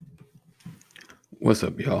What's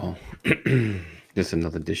up, y'all? Just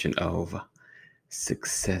another edition of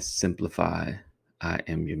Success Simplified. I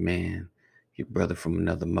am your man, your brother from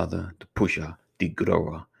another mother, the pusher, the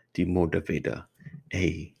grower, the motivator,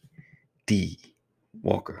 A. D.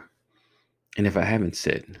 Walker. And if I haven't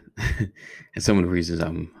said, and some of the reasons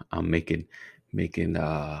I'm making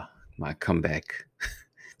my comeback,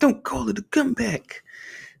 don't call it a comeback,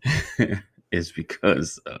 is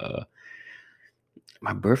because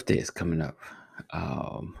my birthday is coming up.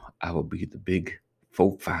 I will be the big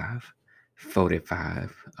 45,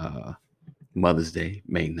 45, Mother's Day,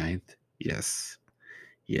 May 9th. Yes,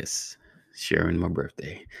 yes, sharing my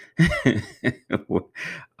birthday.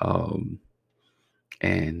 um,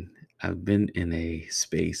 and I've been in a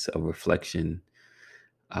space of reflection,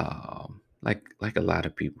 like a lot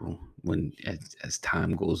of people. When as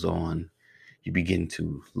time goes on, you begin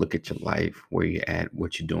to look at your life, where you're at,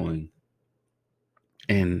 what you're doing,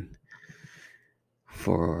 and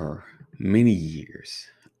for many years,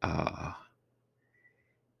 uh,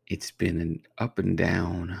 it's been an up and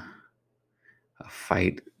down, a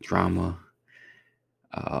fight, drama.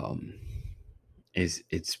 Um,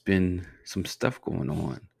 it's been some stuff going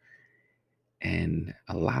on and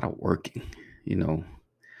a lot of working. You know,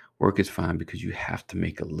 work is fine because you have to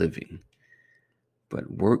make a living, but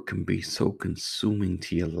work can be so consuming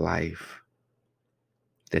to your life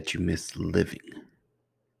that you miss living,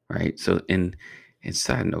 right? So, and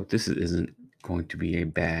side note, this isn't going to be a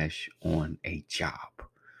bash on a job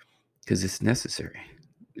because it's necessary.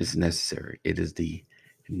 It's necessary. It is the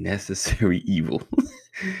necessary evil.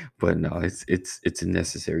 But no, it's a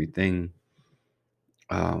necessary thing.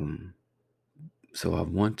 Um, so I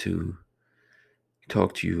want to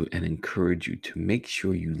talk to you and encourage you to make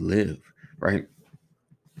sure you live, right?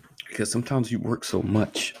 Because sometimes you work so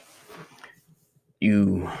much,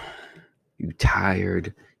 you you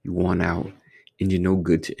tired, you worn out, and you're no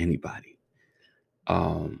good to anybody.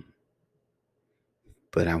 Um,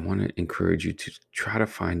 but I want to encourage you to try to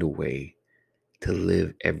find a way to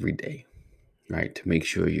live every day, right? To make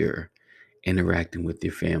sure you're interacting with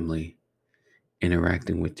your family,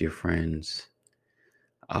 interacting with your friends,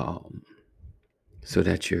 um, so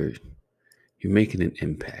that you're making an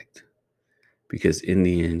impact. Because in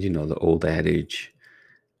the end, the old adage,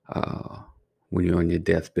 uh, when you're on your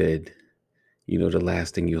deathbed, the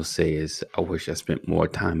last thing you'll say is, "I wish I spent more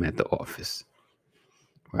time at the office."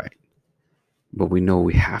 Right? But we know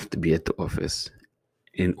we have to be at the office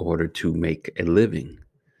in order to make a living.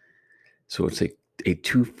 So it's a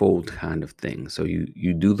twofold kind of thing. So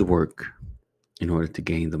you do the work in order to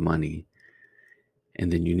gain the money, and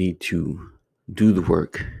then you need to do the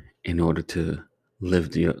work in order to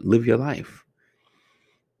live your life.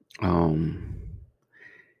 Um,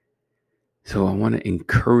 so I want to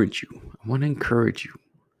encourage you. I want to encourage you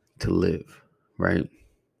to live, right?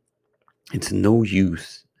 It's no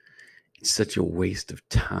use. It's such a waste of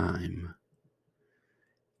time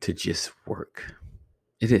to just work.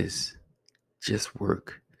 It is. Just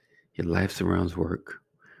work. Your life surrounds work.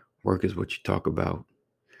 Work is what you talk about,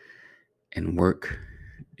 and work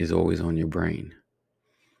is always on your brain.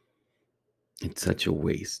 It's such a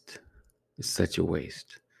waste. It's such a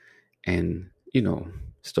waste. And,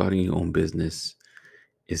 starting your own business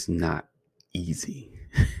is not easy.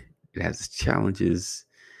 It has its challenges,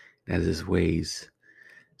 it has its ways.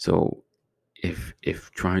 So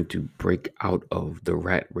if trying to break out of the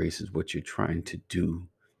rat race is what you're trying to do,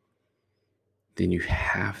 then you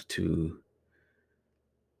have to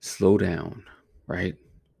slow down, right?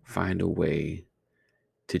 Find a way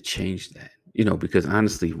to change that. Because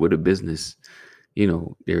honestly, with a business,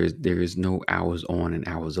 there is no hours on and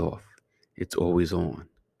hours off. It's always on.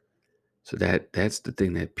 So that's the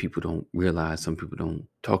thing that people don't realize. Some people don't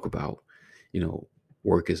talk about. You know,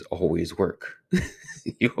 work is always work.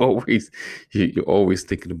 you always you're always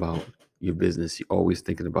thinking about your business. You're always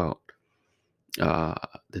thinking about uh,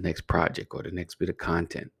 the next project or the next bit of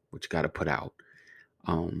content which you got to put out.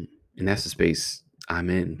 And that's the space I'm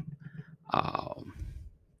in. Um,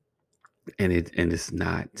 and it's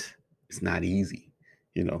not easy,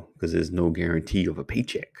 because there's no guarantee of a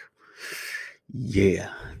paycheck. Yeah,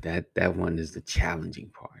 that one is the challenging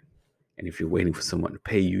part. And if you're waiting for someone to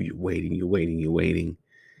pay you, you're waiting,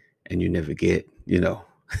 and you never get, you got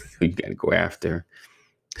to go after.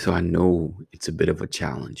 So I know it's a bit of a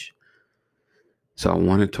challenge. So I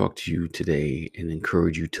want to talk to you today and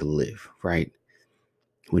encourage you to live, right?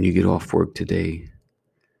 When you get off work today,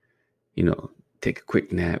 you know, take a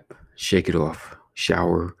quick nap, shake it off,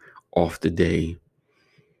 shower off the day,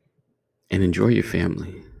 and enjoy your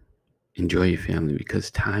family. Enjoy your family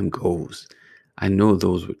because time goes. I know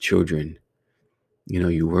those with children,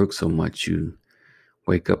 you work so much,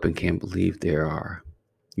 wake up and can't believe there are,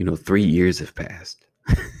 3 years have passed,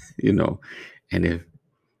 you know, and if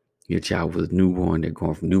your child was newborn, they're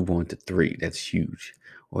going from newborn to 3. That's huge.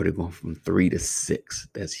 Or they're going from 3 to 6.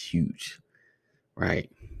 That's huge, right?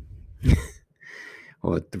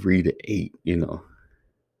 Or 3 to 8,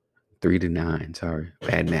 3 to 9. Sorry,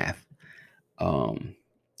 bad math.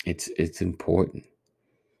 It's important.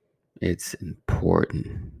 It's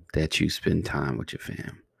important that you spend time with your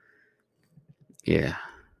fam. Yeah,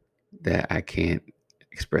 that I can't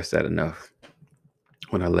express that enough.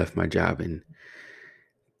 When I left my job in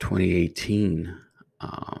 2018,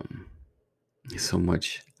 so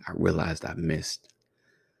much I realized I missed.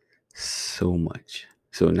 So much.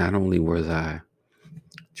 So not only was I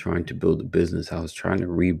trying to build a business, I was trying to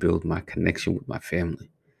rebuild my connection with my family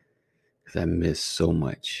because I missed so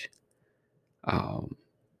much.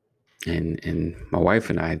 And my wife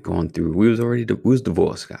and I had gone through. We was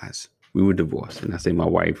divorced, guys. We were divorced, and I say my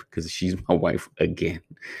wife because she's my wife again.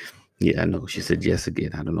 Yeah, I know. She said yes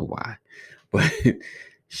again. I don't know why, but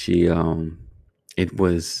she it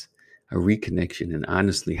was a reconnection. And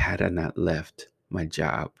honestly, had I not left my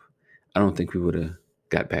job, I don't think we would have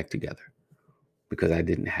got back together because I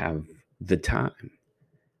didn't have the time.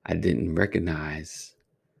 I didn't recognize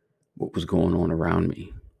what was going on around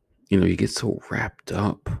me. You get so wrapped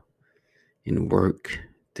up in work,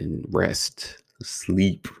 then rest,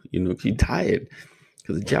 sleep, if you're tired,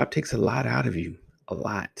 because the job takes a lot out of you, a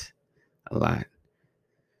lot. And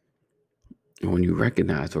when you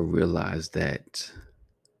recognize or realize that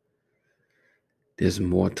there's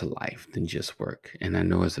more to life than just work. And I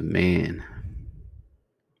know as a man,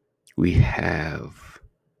 we have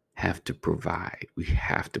to provide. We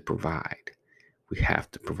have to provide.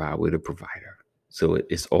 We're the provider. So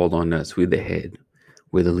it's all on us. We're the head.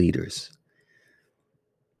 We're the leaders.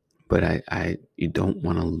 But you don't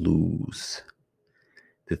want to lose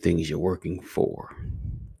the things you're working for.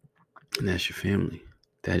 And that's your family.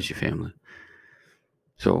 That's your family.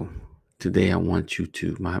 So today I want you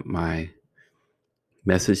to, my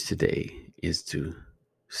message today is to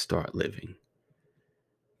start living.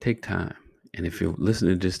 Take time. And if you're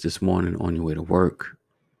listening to this morning on your way to work,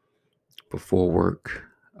 before work,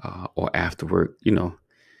 or after work,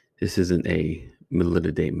 this isn't a middle of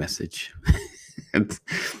the day message.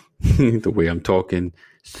 The way I'm talking,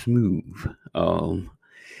 smooth.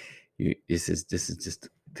 This is just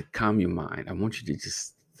to calm your mind. I want you to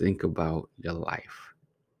just think about your life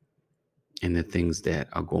and the things that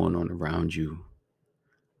are going on around you,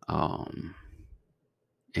 and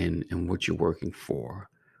what you're working for,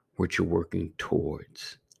 what you're working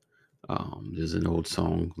towards. There's an old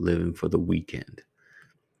song, "Living for the Weekend."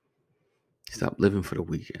 Stop living for the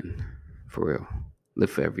weekend, for real.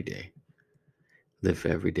 Live for every day. Live for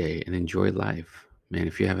every day and enjoy life. Man,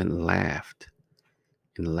 if you haven't laughed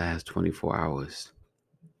in the last 24 hours,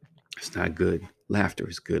 it's not good. Laughter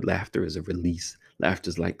is good. Laughter is a release. Laughter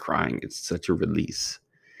is like crying. It's such a release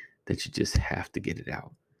that you just have to get it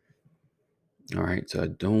out. All right. So I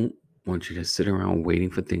don't want you to sit around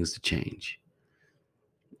waiting for things to change.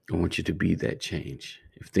 I want you to be that change.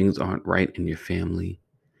 If things aren't right in your family,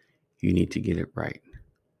 you need to get it right.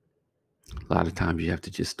 A lot of times you have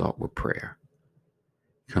to just start with prayer.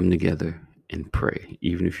 Come together and pray,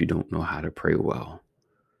 even if you don't know how to pray well.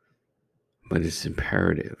 But it's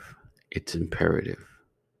imperative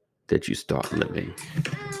that you start living.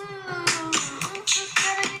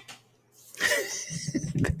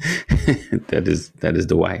 That is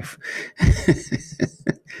the wife.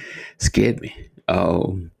 Scared me.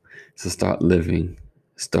 So start living,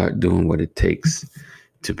 start doing what it takes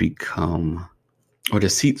to become, or to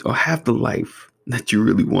see, or have the life that you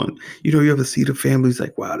really want. You ever see the families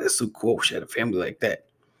like, wow, that's so cool. She had a family like that.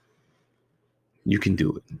 You can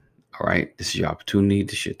do it. All right. This is your opportunity.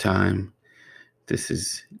 This is your time. This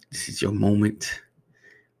is your moment.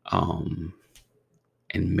 And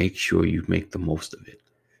make sure you make the most of it.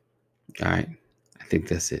 All right. I think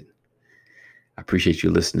that's it. I appreciate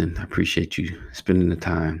you listening. I appreciate you spending the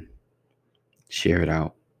time. Share it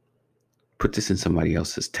out. Put this in somebody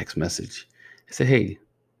else's text message. Say, hey,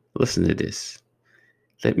 listen to this.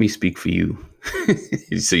 Let me speak for you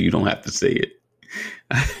so you don't have to say it.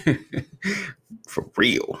 For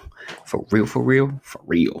real. For real, for real, for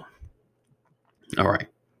real. All right.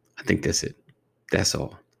 I think that's it. That's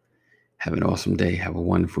all. Have an awesome day. Have a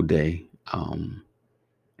wonderful day. And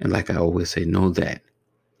like I always say, know that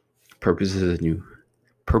purpose is in you.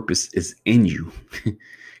 Purpose is in you.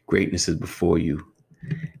 Greatness is before you.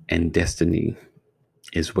 And destiny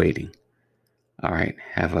is waiting. All right.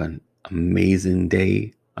 Have an amazing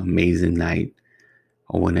day, amazing night,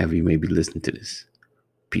 or whenever you may be listening to this.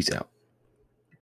 Peace out.